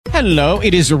Hello,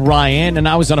 it is Ryan, and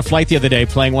I was on a flight the other day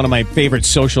playing one of my favorite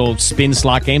social spin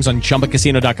slot games on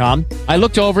ChumbaCasino.com. I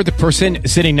looked over at the person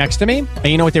sitting next to me, and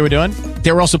you know what they were doing?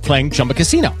 They were also playing Chumba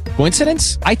Casino.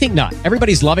 Coincidence? I think not.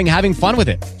 Everybody's loving having fun with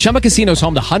it. Chumba Casino is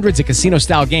home to hundreds of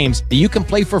casino-style games that you can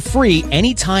play for free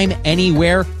anytime,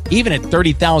 anywhere, even at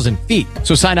 30,000 feet.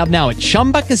 So sign up now at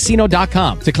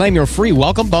ChumbaCasino.com to claim your free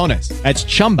welcome bonus. That's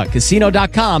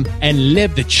ChumbaCasino.com and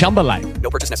live the Chumba life.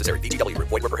 No purchase necessary. VGW.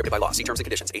 Void where prohibited by law. See terms and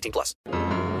conditions. 18+.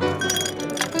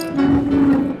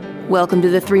 Welcome to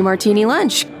the Three Martini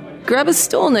Lunch. Grab a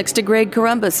stool next to Greg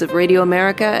Corombos of Radio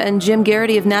America and Jim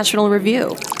Garrity of National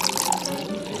Review.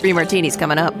 Three Martinis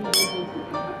coming up.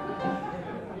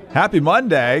 Happy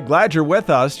Monday. Glad you're with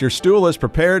us. Your stool is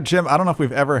prepared. Jim, I don't know if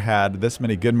we've ever had this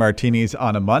many good martinis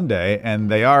on a Monday, and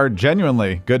they are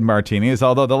genuinely good martinis,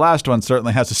 although the last one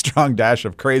certainly has a strong dash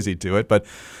of crazy to it. But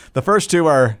the first two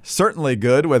are certainly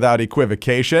good without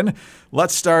equivocation.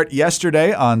 Let's start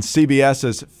yesterday on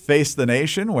CBS's Face the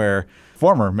Nation, where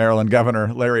former Maryland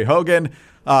Governor Larry Hogan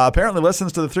apparently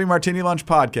listens to the Three Martini Lunch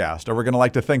podcast, or we're going to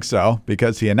like to think so,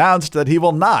 because he announced that he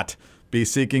will not be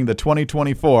seeking the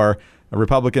 2024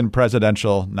 Republican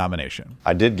presidential nomination.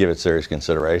 I did give it serious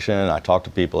consideration. I talked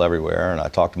to people everywhere, and I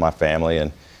talked to my family,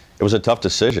 and it was a tough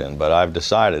decision, but I've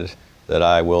decided that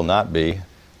I will not be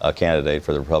a candidate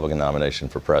for the Republican nomination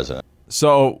for president.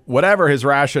 So whatever his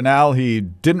rationale, he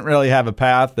didn't really have a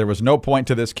path. There was no point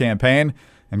to this campaign,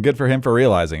 and good for him for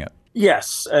realizing it.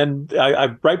 Yes, and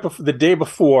I right before the day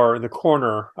before in the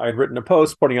corner, I had written a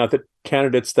post pointing out that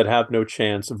candidates that have no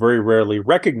chance very rarely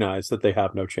recognize that they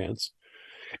have no chance.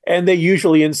 And they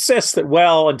usually insist that,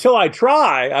 well, until I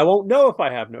try, I won't know if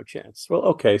I have no chance. Well,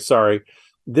 okay, sorry.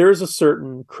 There's a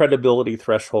certain credibility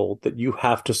threshold that you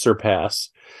have to surpass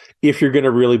if you're going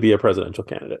to really be a presidential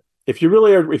candidate. If you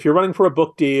really are, if you're running for a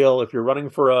book deal, if you're running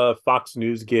for a Fox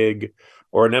News gig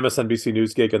or an MSNBC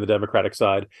News gig on the Democratic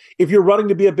side, if you're running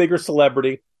to be a bigger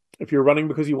celebrity, if you're running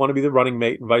because you want to be the running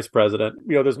mate and vice president,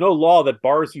 there's no law that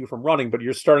bars you from running, but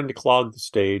you're starting to clog the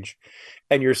stage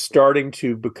and you're starting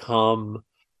to become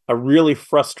a really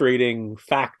frustrating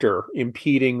factor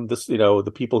impeding this,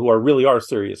 the people who really are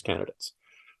serious candidates.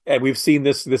 And we've seen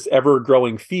this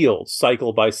ever-growing field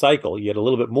cycle by cycle. You had a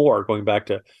little bit more going back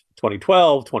to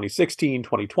 2012, 2016,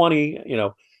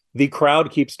 2020. The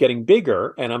crowd keeps getting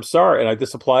bigger. And I'm sorry, and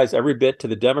this applies every bit to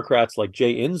the Democrats like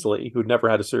Jay Inslee, who'd never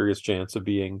had a serious chance of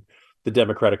being the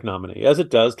Democratic nominee, as it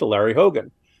does to Larry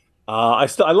Hogan. I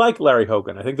like Larry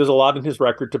Hogan. I think there's a lot in his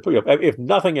record to put. If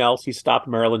nothing else, he stopped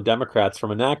Maryland Democrats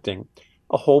from enacting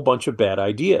a whole bunch of bad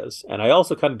ideas. And I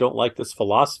also kind of don't like this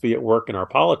philosophy at work in our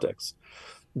politics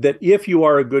that if you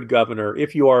are a good governor,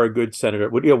 if you are a good senator,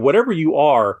 whatever you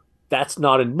are, that's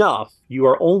not enough. You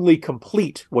are only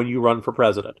complete when you run for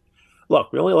president.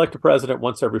 Look, we only elect a president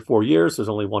once every 4 years. There's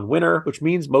only one winner, which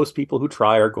means most people who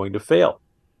try are going to fail.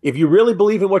 If you really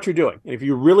believe in what you're doing, and if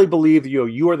you really believe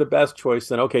you are the best choice,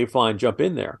 then okay, fine, jump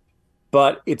in there.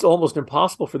 But it's almost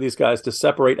impossible for these guys to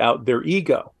separate out their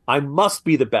ego. I must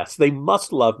be the best. They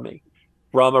must love me.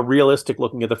 From a realistic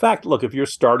looking at the fact, look, if you're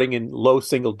starting in low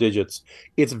single digits,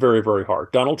 it's very, very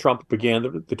hard. Donald Trump began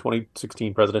the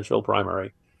 2016 presidential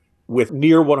primary with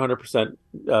near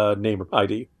 100% name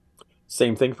ID.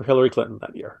 Same thing for Hillary Clinton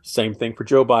that year. Same thing for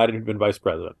Joe Biden, who'd been vice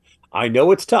president. I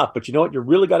know it's tough, but you know what? You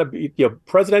really got to be,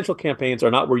 presidential campaigns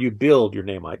are not where you build your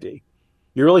name ID.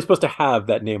 You're really supposed to have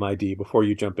that name ID before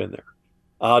you jump in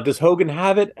there. Does Hogan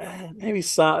have it? Maybe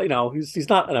so. He's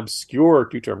not an obscure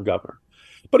two-term governor,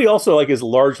 but he also is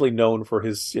largely known for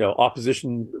his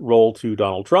opposition role to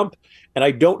Donald Trump. And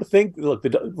I don't think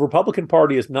the Republican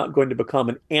Party is not going to become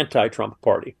an anti-Trump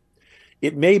party.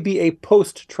 It may be a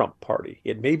post-Trump party.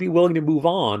 It may be willing to move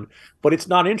on, but it's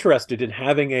not interested in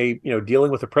having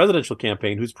dealing with a presidential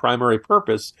campaign whose primary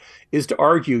purpose is to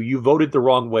argue you voted the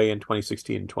wrong way in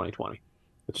 2016 and 2020.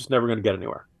 It's just never going to get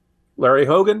anywhere. Larry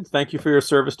Hogan, thank you for your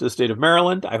service to the state of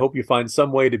Maryland. I hope you find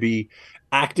some way to be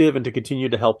active and to continue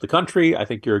to help the country. I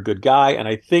think you're a good guy, and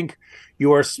I think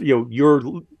you're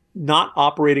not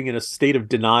operating in a state of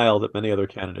denial that many other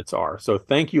candidates are. So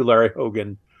thank you, Larry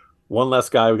Hogan. One less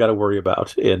guy we got to worry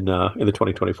about in the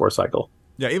 2024 cycle.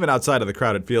 Yeah, even outside of the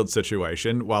crowded field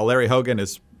situation, while Larry Hogan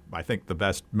is, I think, the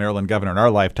best Maryland governor in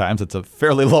our lifetimes, it's a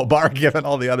fairly low bar given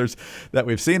all the others that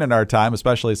we've seen in our time,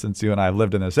 especially since you and I have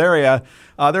lived in this area.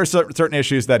 There are certain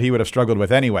issues that he would have struggled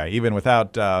with anyway, even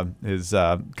without his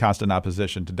constant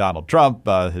opposition to Donald Trump,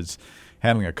 his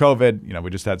handling of COVID. We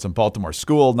just had some Baltimore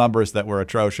school numbers that were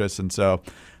atrocious. And so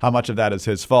how much of that is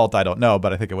his fault, I don't know,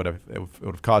 but I think it would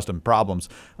have caused him problems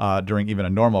during even a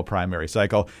normal primary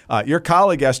cycle. Your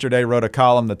colleague yesterday wrote a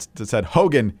column that said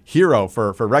Hogan hero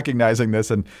for recognizing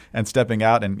this and stepping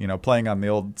out and playing on the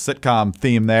old sitcom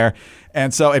theme there.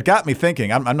 And so it got me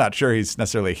thinking. I'm not sure he's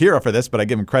necessarily a hero for this, but I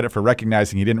give him credit for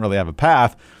recognizing he didn't really have a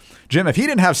path. Jim, if he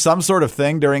didn't have some sort of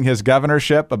thing during his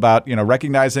governorship about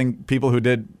recognizing people who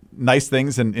did nice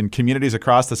things in communities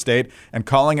across the state and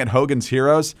calling it Hogan's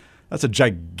heroes, that's a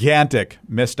gigantic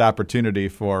missed opportunity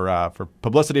for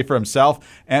publicity for himself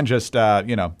and just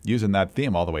using that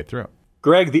theme all the way through.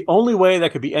 Greg, the only way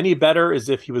that could be any better is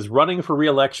if he was running for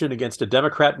re-election against a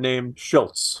Democrat named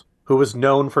Schultz, who was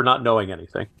known for not knowing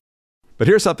anything. But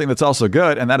here's something that's also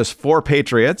good, and that is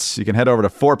 4Patriots. You can head over to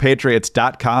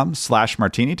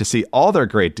 4patriots.com/martini to see all their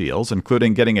great deals,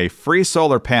 including getting a free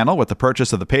solar panel with the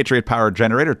purchase of the Patriot Power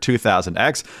Generator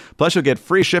 2000X. Plus, you'll get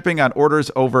free shipping on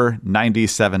orders over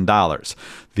 $97.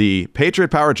 The Patriot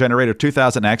Power Generator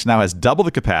 2000X now has double the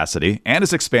capacity and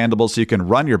is expandable so you can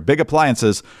run your big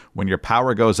appliances when your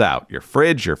power goes out. Your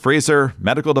fridge, your freezer,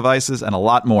 medical devices, and a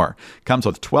lot more. Comes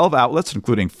with 12 outlets,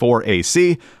 including 4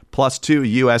 AC, plus 2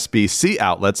 USB-C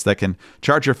outlets that can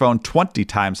charge your phone 20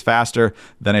 times faster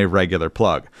than a regular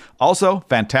plug. Also,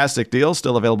 fantastic deals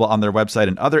still available on their website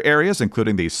in other areas,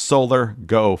 including the Solar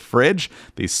Go fridge,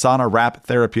 the Sauna Wrap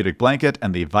therapeutic blanket,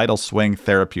 and the Vital Swing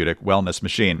therapeutic wellness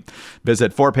machine.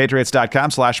 Visit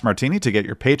 4patriots.com/martini to get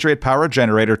your Patriot Power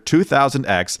Generator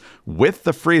 2000X with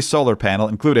the free solar panel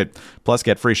included. Plus,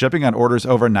 get free shipping on orders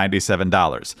over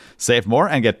 $97. Save more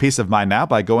and get peace of mind now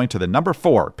by going to the number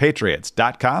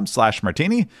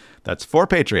 4patriots.com/martini. That's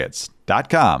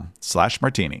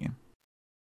 4patriots.com/martini.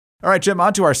 All right, Jim,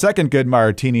 on to our second good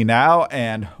martini now.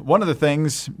 And one of the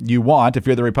things you want if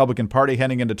you're the Republican Party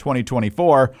heading into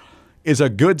 2024 is a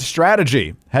good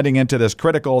strategy heading into this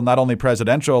critical not only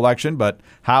presidential election, but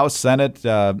House, Senate,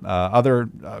 other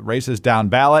races down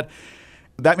ballot.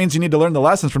 That means you need to learn the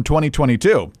lessons from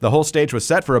 2022. The whole stage was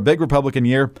set for a big Republican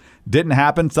year. Didn't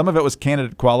happen. Some of it was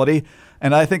candidate quality.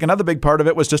 And I think another big part of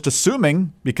it was just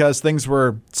assuming, because things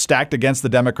were stacked against the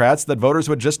Democrats, that voters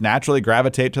would just naturally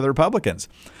gravitate to the Republicans.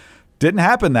 Didn't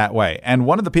happen that way. And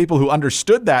one of the people who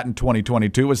understood that in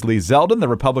 2022 was Lee Zeldin, the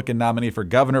Republican nominee for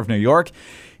governor of New York.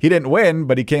 He didn't win,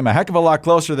 but he came a heck of a lot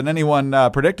closer than anyone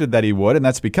predicted that he would. And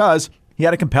that's because he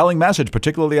had a compelling message,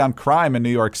 particularly on crime in New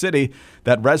York City,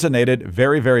 that resonated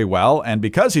very, very well. And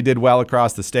because he did well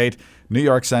across the state, New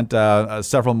York sent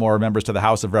several more members to the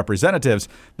House of Representatives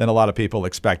than a lot of people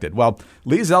expected. Well,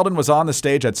 Lee Zeldin was on the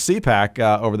stage at CPAC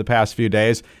over the past few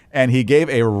days, and he gave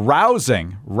a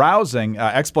rousing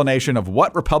explanation of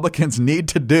what Republicans need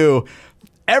to do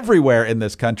everywhere in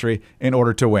this country in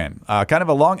order to win. Kind of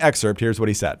a long excerpt. Here's what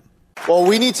he said. Well,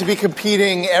 we need to be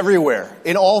competing everywhere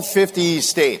in all 50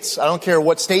 states. I don't care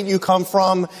what state you come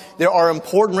from. There are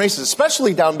important races,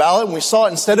 especially down ballot. And we saw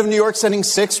it, instead of New York sending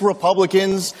 6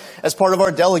 Republicans as part of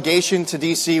our delegation to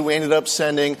D.C., we ended up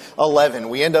sending 11.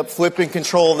 We end up flipping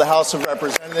control of the House of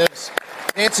Representatives.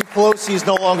 Nancy Pelosi is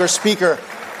no longer Speaker.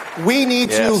 We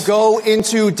need to go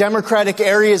into Democratic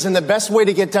areas, and the best way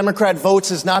to get Democrat votes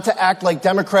is not to act like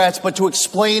Democrats, but to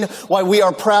explain why we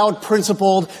are proud,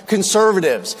 principled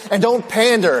conservatives. And don't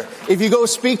pander. If you go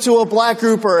speak to a black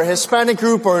group or a Hispanic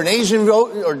group or an Asian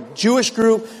vote or Jewish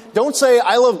group, don't say,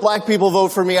 I love black people,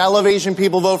 vote for me. I love Asian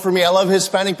people, vote for me. I love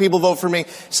Hispanic people, vote for me.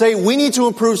 Say, we need to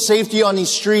improve safety on these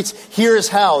streets. Here's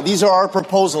how. These are our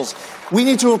proposals. We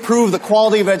need to improve the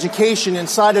quality of education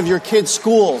inside of your kids'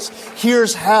 schools.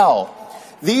 Here's how.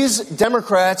 These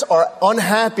Democrats are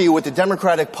unhappy with the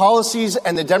Democratic policies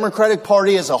and the Democratic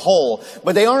Party as a whole,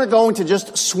 but they aren't going to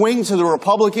just swing to the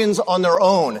Republicans on their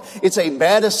own. It's a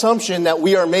bad assumption that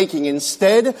we are making.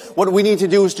 Instead, what we need to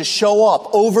do is to show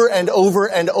up over and over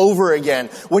and over again.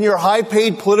 When your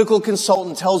high-paid political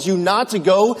consultant tells you not to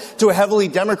go to a heavily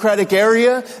Democratic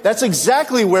area, that's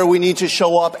exactly where we need to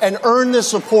show up and earn the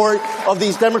support of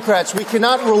these Democrats. We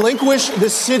cannot relinquish the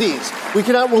cities. We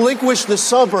cannot relinquish the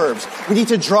suburbs. We need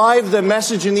to drive the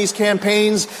message in these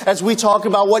campaigns as we talk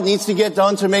about what needs to get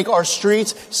done to make our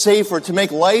streets safer, to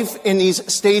make life in these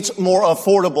states more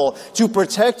affordable, to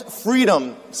protect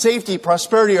freedom, safety,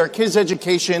 prosperity, our kids'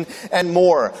 education, and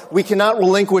more. We cannot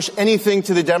relinquish anything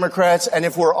to the Democrats, and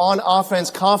if we're on offense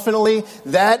confidently,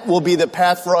 that will be the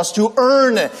path for us to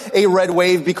earn a red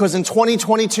wave, because in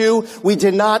 2022, we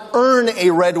did not earn a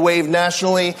red wave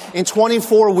nationally. In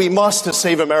 24, we must to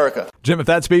save America. Jim, if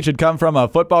that speech had come from a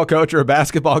football coach or a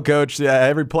basketball coach,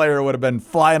 every player would have been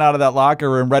flying out of that locker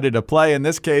room ready to play. In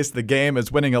this case, the game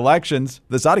is winning elections.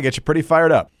 This ought to get you pretty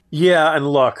fired up. Yeah, and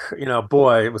look,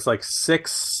 boy, it was like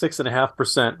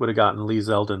 6.5% would have gotten Lee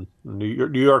Zeldin. New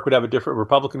York would have a different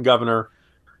Republican governor,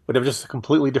 would have just a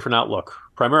completely different outlook,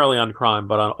 primarily on crime,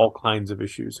 but on all kinds of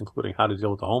issues, including how to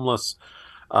deal with the homeless,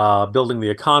 building the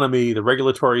economy, the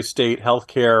regulatory state,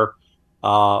 healthcare,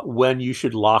 when you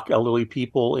should lock elderly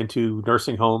people into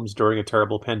nursing homes during a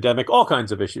terrible pandemic, all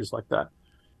kinds of issues like that.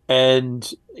 And,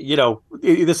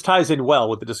 this ties in well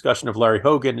with the discussion of Larry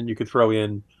Hogan, and you could throw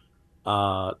in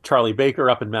Charlie Baker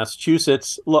up in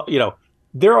Massachusetts.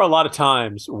 There are a lot of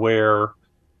times where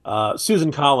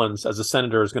Susan Collins as a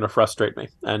senator is going to frustrate me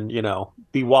and,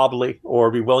 be wobbly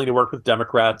or be willing to work with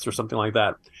Democrats or something like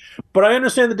that. But I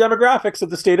understand the demographics of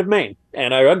the state of Maine.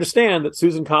 And I understand that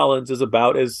Susan Collins is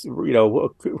about as,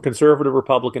 conservative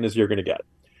Republican as you're going to get.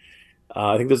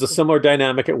 I think there's a similar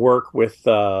dynamic at work with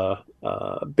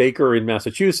Baker in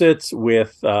Massachusetts,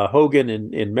 with Hogan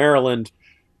in Maryland.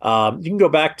 You can go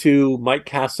back to Mike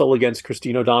Castle against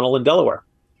Christine O'Donnell in Delaware.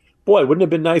 Boy, wouldn't it have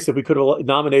been nice if we could have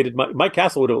nominated Mike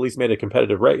Castle would have at least made a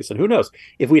competitive race. And who knows,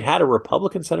 if we'd had a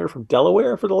Republican senator from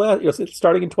Delaware for the last,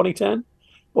 starting in 2010,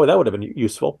 boy, that would have been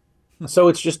useful. So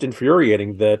it's just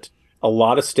infuriating that a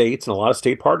lot of states and a lot of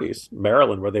state parties,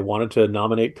 Maryland, where they wanted to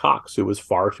nominate Cox, who was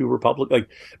far too Republican. Like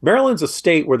Maryland's a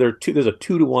state where there's a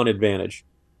 2-to-1 advantage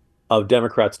of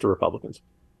Democrats to Republicans.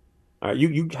 All right,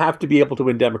 you have to be able to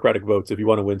win Democratic votes if you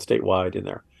want to win statewide in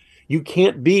there. You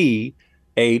can't be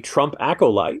a Trump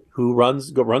acolyte who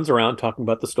runs around talking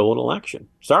about the stolen election.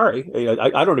 Sorry,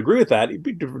 I don't agree with that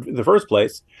in the first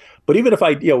place. But even if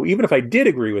I did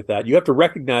agree with that, you have to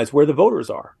recognize where the voters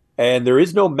are. And there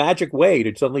is no magic way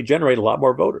to suddenly generate a lot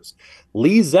more voters.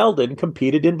 Lee Zeldin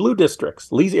competed in blue districts.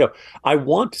 I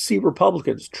want to see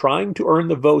Republicans trying to earn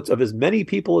the votes of as many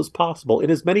people as possible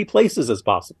in as many places as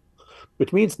possible,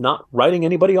 which means not writing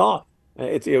anybody off.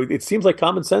 It seems like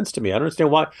common sense to me. I don't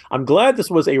understand why. I'm glad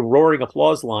this was a roaring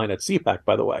applause line at CPAC,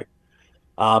 by the way,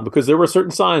 because there were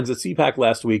certain signs that CPAC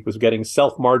last week was getting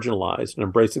self-marginalized and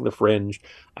embracing the fringe.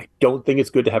 I don't think it's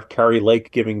good to have Carrie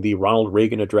Lake giving the Ronald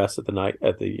Reagan address at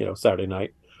the Saturday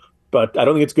night, but I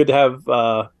don't think it's good to have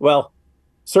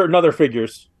certain other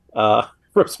figures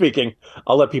from speaking.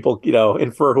 I'll let people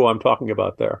infer who I'm talking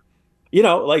about there.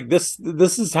 Like this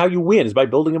is how you win, is by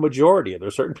building a majority. And there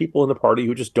are certain people in the party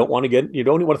who just don't want to you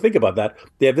don't even want to think about that.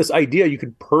 They have this idea you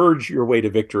can purge your way to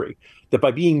victory, that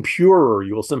by being purer,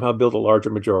 you will somehow build a larger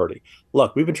majority.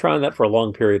 Look, we've been trying that for a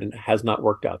long period and it has not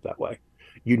worked out that way.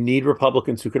 You need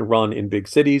Republicans who can run in big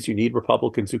cities. You need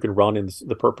Republicans who can run in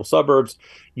the purple suburbs.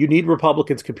 You need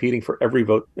Republicans competing for every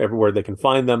vote everywhere they can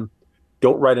find them.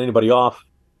 Don't write anybody off.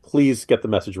 Please get the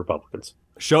message, Republicans.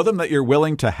 Show them that you're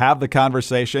willing to have the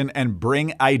conversation and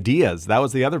bring ideas. That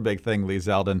was the other big thing Lee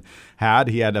Zeldin had.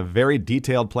 He had a very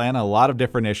detailed plan on a lot of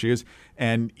different issues,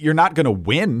 and you're not going to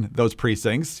win those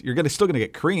precincts. You're still going to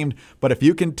get creamed, but if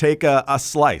you can take a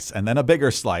slice and then a bigger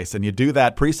slice, and you do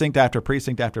that precinct after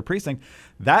precinct after precinct,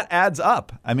 that adds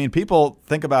up. I mean, people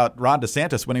think about Ron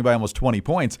DeSantis winning by almost 20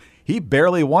 points. He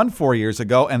barely won 4 years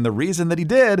ago, and the reason that he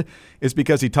did is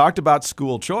because he talked about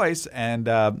school choice, and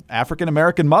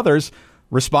African-American mothers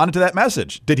responded to that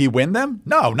message. Did he win them?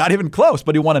 No, not even close,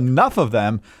 but he won enough of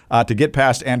them to get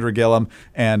past Andrew Gillum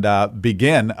and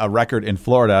begin a record in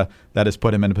Florida that has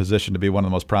put him in a position to be one of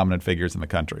the most prominent figures in the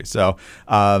country. So,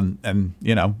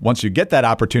 once you get that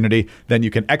opportunity, then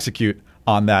you can execute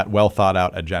on that well thought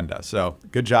out agenda. So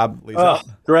good job, Lisa.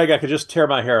 Greg, I could just tear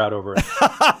my hair out over it.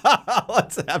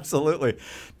 Let's absolutely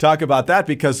talk about that,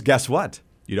 because guess what?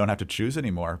 You don't have to choose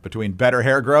anymore between better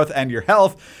hair growth and your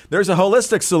health. There's a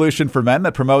holistic solution for men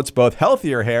that promotes both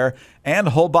healthier hair and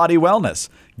whole body wellness.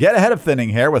 Get ahead of thinning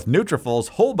hair with Nutrafol's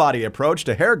whole body approach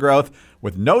to hair growth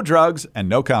with no drugs and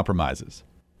no compromises.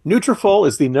 Nutrafol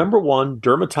is the #1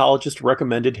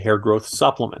 dermatologist-recommended hair growth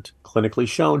supplement, clinically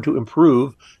shown to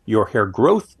improve your hair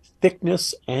growth,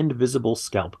 thickness, and visible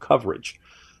scalp coverage.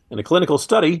 In a clinical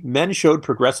study, men showed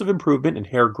progressive improvement in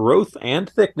hair growth and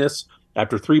thickness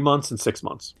after 3 months and 6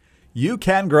 months. You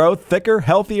can grow thicker,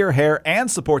 healthier hair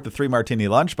and support the 3 Martini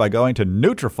Lunch by going to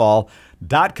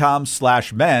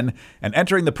Nutrafol.com/men and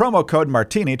entering the promo code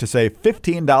Martini to save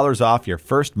 $15 off your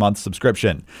first month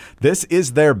subscription. This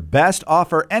is their best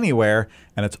offer anywhere,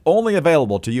 and it's only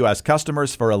available to U.S.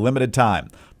 customers for a limited time.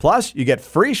 Plus, you get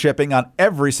free shipping on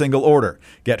every single order.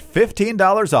 Get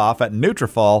 $15 off at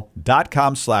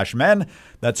Nutrafol.com/men.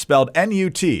 That's spelled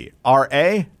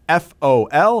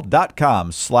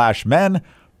Nutrafol.com/men.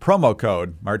 Promo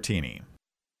code Martini.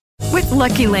 With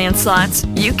Lucky Land Slots,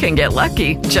 you can get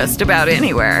lucky just about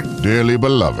anywhere. Dearly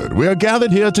beloved, we are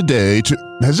gathered here today to...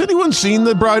 Has anyone seen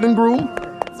the bride and groom?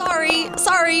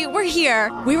 Sorry, we're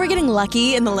here. We were getting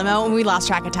lucky in the limo and we lost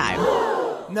track of time.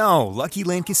 No, Lucky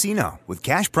Land Casino, with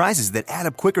cash prizes that add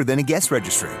up quicker than a guest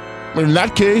registry. In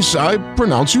that case, I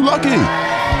pronounce you lucky.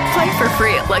 Play for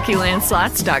free at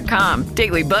LuckyLandSlots.com.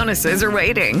 Daily bonuses are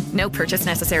waiting. No purchase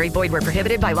necessary. Void where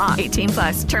prohibited by law.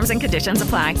 18+. Terms and conditions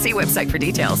apply. See website for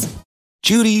details.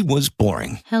 Judy was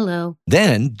boring. Hello.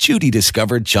 Then Judy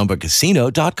discovered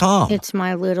ChumbaCasino.com. It's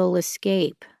my little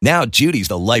escape. Now Judy's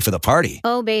the life of the party.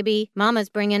 Oh, baby, mama's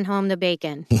bringing home the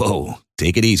bacon. Whoa,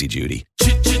 take it easy, Judy.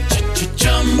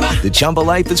 The Chumba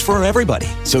life is for everybody.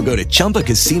 So go to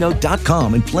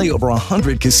ChumbaCasino.com and play over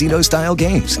 100 casino-style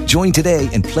games. Join today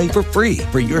and play for free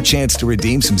for your chance to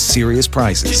redeem some serious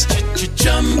prizes.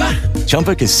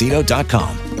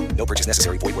 ChumbaCasino.com. No purchase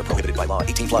necessary. Void where prohibited by law.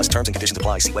 18+. Terms and conditions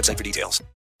apply. See website for details.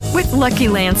 With Lucky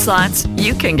Land Slots,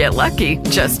 you can get lucky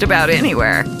just about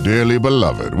anywhere. Dearly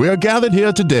beloved, we are gathered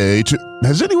here today to...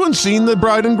 Has anyone seen the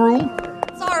bride and groom?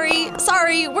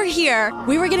 Sorry, we're here.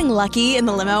 We were getting lucky in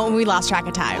the limo and we lost track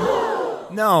of time.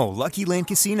 No, Lucky Land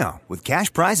Casino, with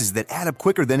cash prizes that add up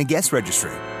quicker than a guest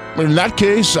registry. In that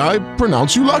case, I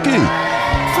pronounce you lucky.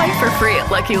 Play for free at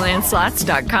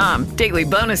LuckyLandSlots.com. Daily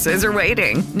bonuses are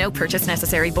waiting. No purchase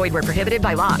necessary. Void where prohibited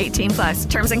by law. 18+.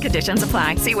 Terms and conditions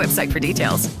apply. See website for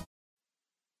details.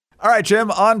 All right, Jim,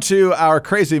 on to our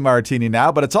crazy martini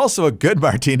now, but it's also a good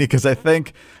martini because I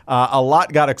think a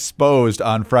lot got exposed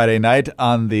on Friday night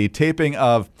on the taping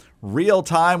of Real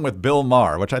Time with Bill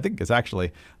Maher, which I think is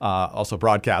actually also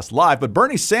broadcast live. But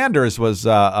Bernie Sanders was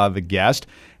the guest,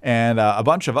 and a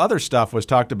bunch of other stuff was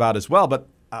talked about as well. But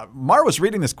Maher was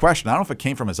reading this question. I don't know if it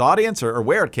came from his audience or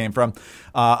where it came from.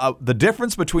 The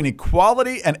difference between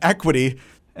equality and equity,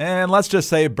 and let's just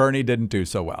say Bernie didn't do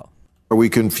so well. Are we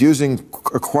confusing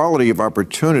equality of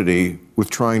opportunity with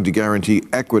trying to guarantee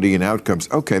equity in outcomes?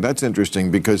 Okay, that's interesting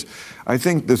because I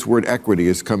think this word equity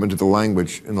has come into the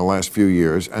language in the last few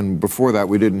years, and before that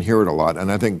we didn't hear it a lot. And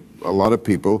I think a lot of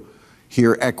people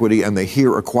hear equity and they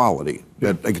hear equality,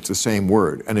 that like it's the same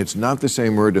word, and it's not the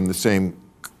same word in the same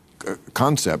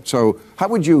concept. So how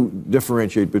would you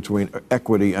differentiate between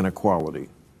equity and equality?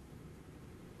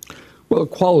 Well,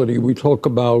 equality, we talk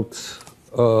about...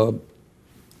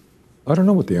 I don't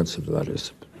know what the answer to that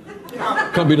is.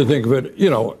 Come to think of it,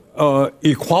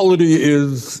 equality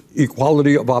is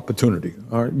equality of opportunity.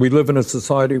 All right? We live in a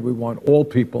society, we want all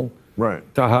people to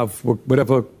have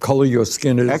whatever color your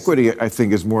skin is. Equity, I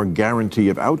think, is more guarantee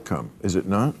of outcome, is it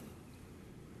not?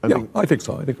 I think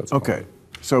so. I think that's okay.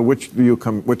 So which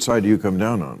side do you come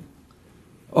down on?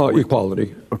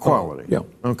 Equality. Equality. Yeah.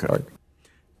 Okay. Right.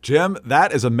 Jim,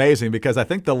 that is amazing because I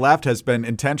think the left has been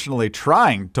intentionally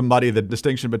trying to muddy the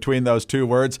distinction between those two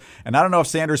words. And I don't know if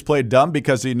Sanders played dumb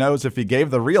because he knows if he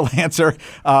gave the real answer,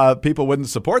 people wouldn't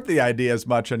support the idea as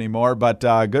much anymore. But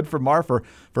good for Maher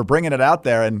for bringing it out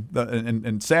there.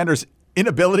 And Sanders'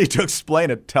 inability to explain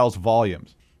it tells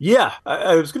volumes. Yeah,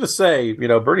 I was going to say,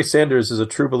 Bernie Sanders is a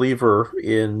true believer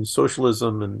in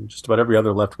socialism and just about every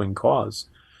other left-wing cause.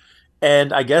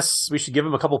 And I guess we should give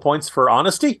him a couple points for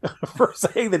honesty, for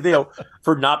saying that,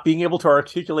 for not being able to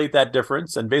articulate that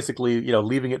difference and basically,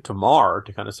 leaving it to Maher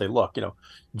to kind of say, look,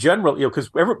 generally,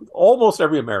 because almost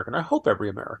every American, I hope every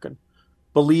American,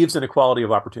 believes in equality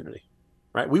of opportunity,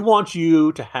 right? We want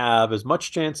you to have as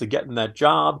much chance of getting that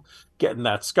job, getting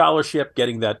that scholarship,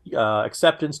 getting that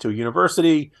acceptance to a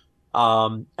university,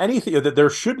 anything that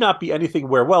there should not be anything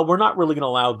where, well, we're not really going to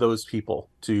allow those people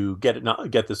to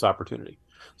get this opportunity.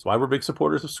 That's why we're big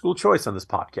supporters of school choice on this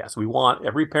podcast. We want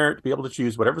every parent to be able to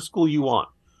choose whatever school you want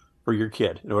for your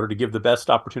kid in order to give the best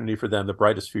opportunity for them, the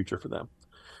brightest future for them.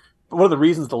 But one of the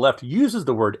reasons the left uses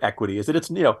the word equity is that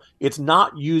it's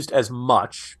not used as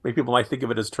much. Maybe people might think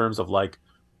of it as terms of like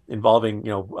involving,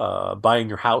 buying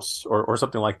your house or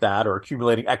something like that, or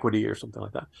accumulating equity or something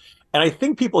like that. And I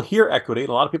think people hear equity and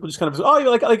a lot of people just kind of say, oh, you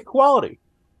like equality.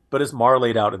 But as Maher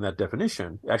laid out in that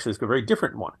definition, actually it's a very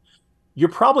different one. You're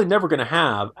probably never going to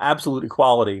have absolute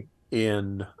equality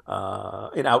in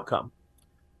outcome.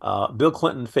 Bill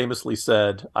Clinton famously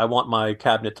said, "I want my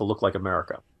cabinet to look like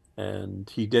America," and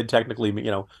he did technically,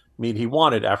 mean he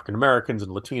wanted African Americans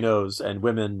and Latinos and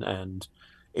women and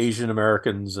Asian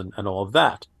Americans and all of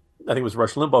that. I think it was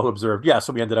Rush Limbaugh who observed,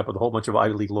 so we ended up with a whole bunch of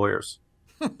Ivy League lawyers.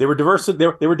 They were diverse.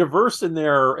 They were diverse in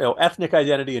their ethnic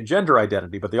identity and gender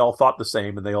identity, but they all thought the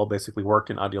same, and they all basically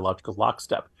worked in ideological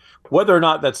lockstep. Whether or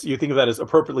not you think of that as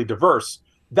appropriately diverse,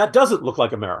 that doesn't look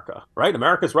like America, right?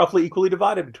 America is roughly equally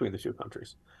divided between the two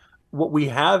countries. What we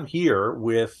have here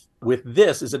with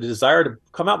this is a desire to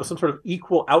come out with some sort of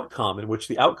equal outcome in which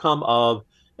the outcome of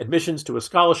admissions to a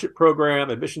scholarship program,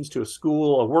 admissions to a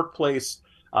school, a workplace,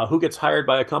 who gets hired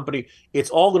by a company, it's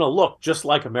all going to look just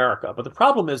like America. But the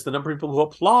problem is the number of people who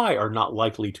apply are not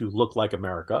likely to look like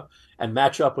America and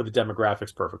match up with the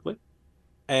demographics perfectly.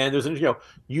 And there's,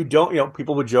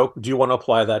 people would joke, do you want to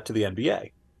apply that to the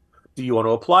NBA? Do you want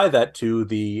to apply that to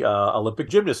the Olympic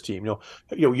gymnast team?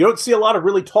 You don't see a lot of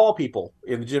really tall people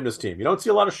in the gymnast team. You don't see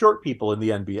a lot of short people in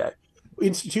the NBA.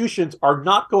 Institutions are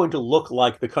not going to look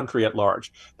like the country at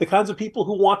large. The kinds of people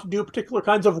who want to do particular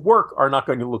kinds of work are not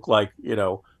going to look like,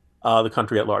 the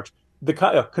country at large.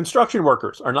 The construction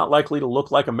workers are not likely to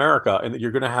look like America, and that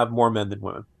you're going to have more men than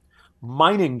women.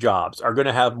 Mining jobs are going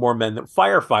to have more men than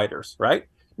firefighters, right?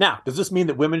 Now, does this mean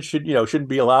that women shouldn't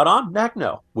be allowed on? Heck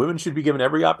no. Women should be given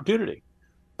every opportunity.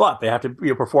 But they have to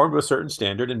perform to a certain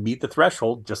standard and meet the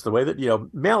threshold just the way that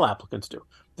male applicants do.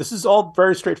 This is all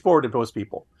very straightforward to most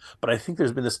people. But I think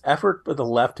there's been this effort by the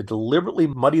left to deliberately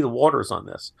muddy the waters on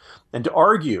this and to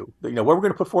argue that where we're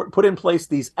going to put in place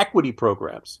these equity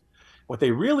programs. What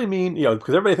they really mean,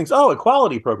 because everybody thinks,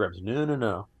 equality programs.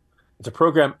 No. It's a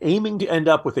program aiming to end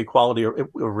up with equality of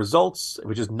results,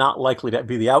 which is not likely to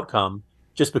be the outcome,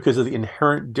 just because of the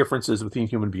inherent differences between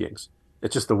human beings.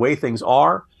 It's just the way things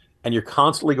are, and you're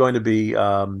constantly going to be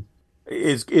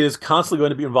it is constantly going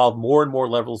to be involved more and more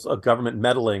levels of government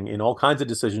meddling in all kinds of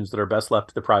decisions that are best left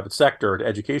to the private sector, to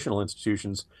educational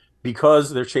institutions,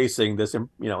 because they're chasing this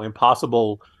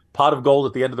impossible pot of gold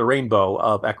at the end of the rainbow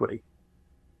of equity.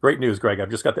 Great news, Greg.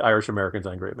 I've just got the Irish Americans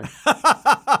angry at me.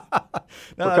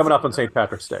 We're coming up on St.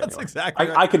 Patrick's Day. That's anyway. exactly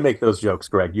right. I can make those jokes,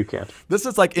 Greg. You can't. This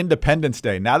is like Independence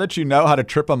Day. Now that you know how to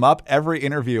trip them up, every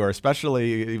interviewer,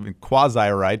 especially even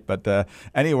quasi-right, but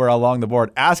anywhere along the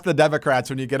board, ask the Democrats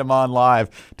when you get them on live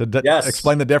to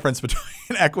explain the difference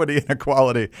between equity and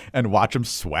equality and watch them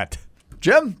sweat.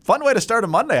 Jim, fun way to start a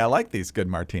Monday. I like these good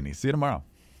martinis. See you tomorrow.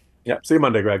 Yep. See you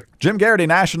Monday, Greg. Jim Garrity,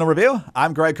 National Review.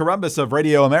 I'm Greg Corombos of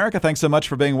Radio America. Thanks so much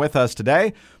for being with us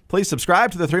today. Please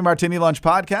subscribe to the 3 Martini Lunch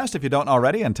podcast if you don't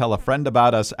already, and tell a friend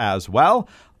about us as well.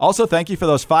 Also, thank you for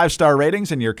those 5-star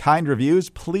ratings and your kind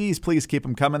reviews. Please keep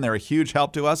them coming. They're a huge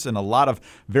help to us in a lot of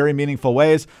very meaningful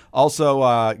ways.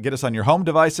 Also, get us on your home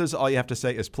devices. All you have to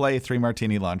say is play 3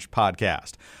 Martini Lunch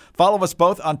podcast. Follow us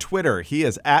both on Twitter. He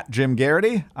is at Jim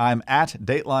Garrity. I'm at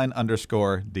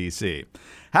Dateline_DC.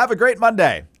 Have a great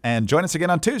Monday, and join us again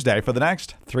on Tuesday for the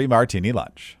next 3 Martini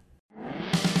Lunch.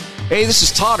 Hey, this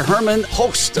is Todd Herman,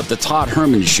 host of The Todd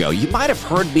Herman Show. You might have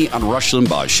heard me on Rush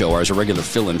Limbaugh's show, where I was a regular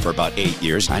fill-in for about 8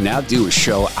 years. I now do a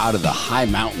show out of the high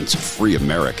mountains of free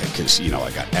America because, I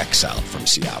got exiled from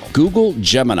Seattle. Google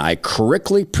Gemini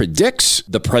correctly predicts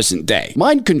the present day.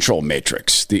 Mind control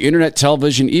matrix. The internet,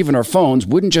 television, even our phones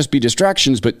wouldn't just be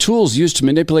distractions, but tools used to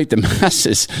manipulate the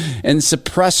masses and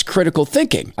suppress critical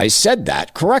thinking. I said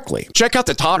that correctly. Check out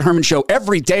The Todd Herman Show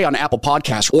every day on Apple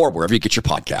Podcasts or wherever you get your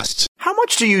podcasts. How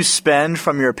much do you spend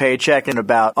from your paycheck in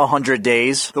about 100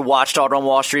 days? The Watchdog on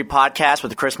Wall Street podcast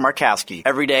with Chris Markowski.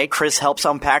 Every day, Chris helps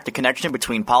unpack the connection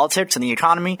between politics and the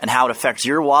economy and how it affects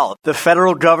your wallet. The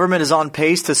federal government is on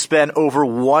pace to spend over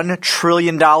 $1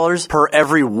 trillion per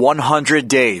every 100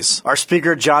 days. Are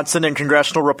Speaker Johnson and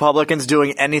congressional Republicans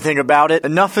doing anything about it?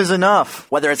 Enough is enough.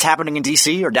 Whether it's happening in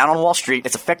D.C. or down on Wall Street,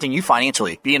 it's affecting you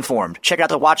financially. Be informed. Check out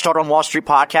the Watchdog on Wall Street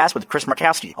podcast with Chris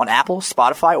Markowski on Apple,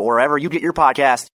 Spotify, or wherever you get your podcasts.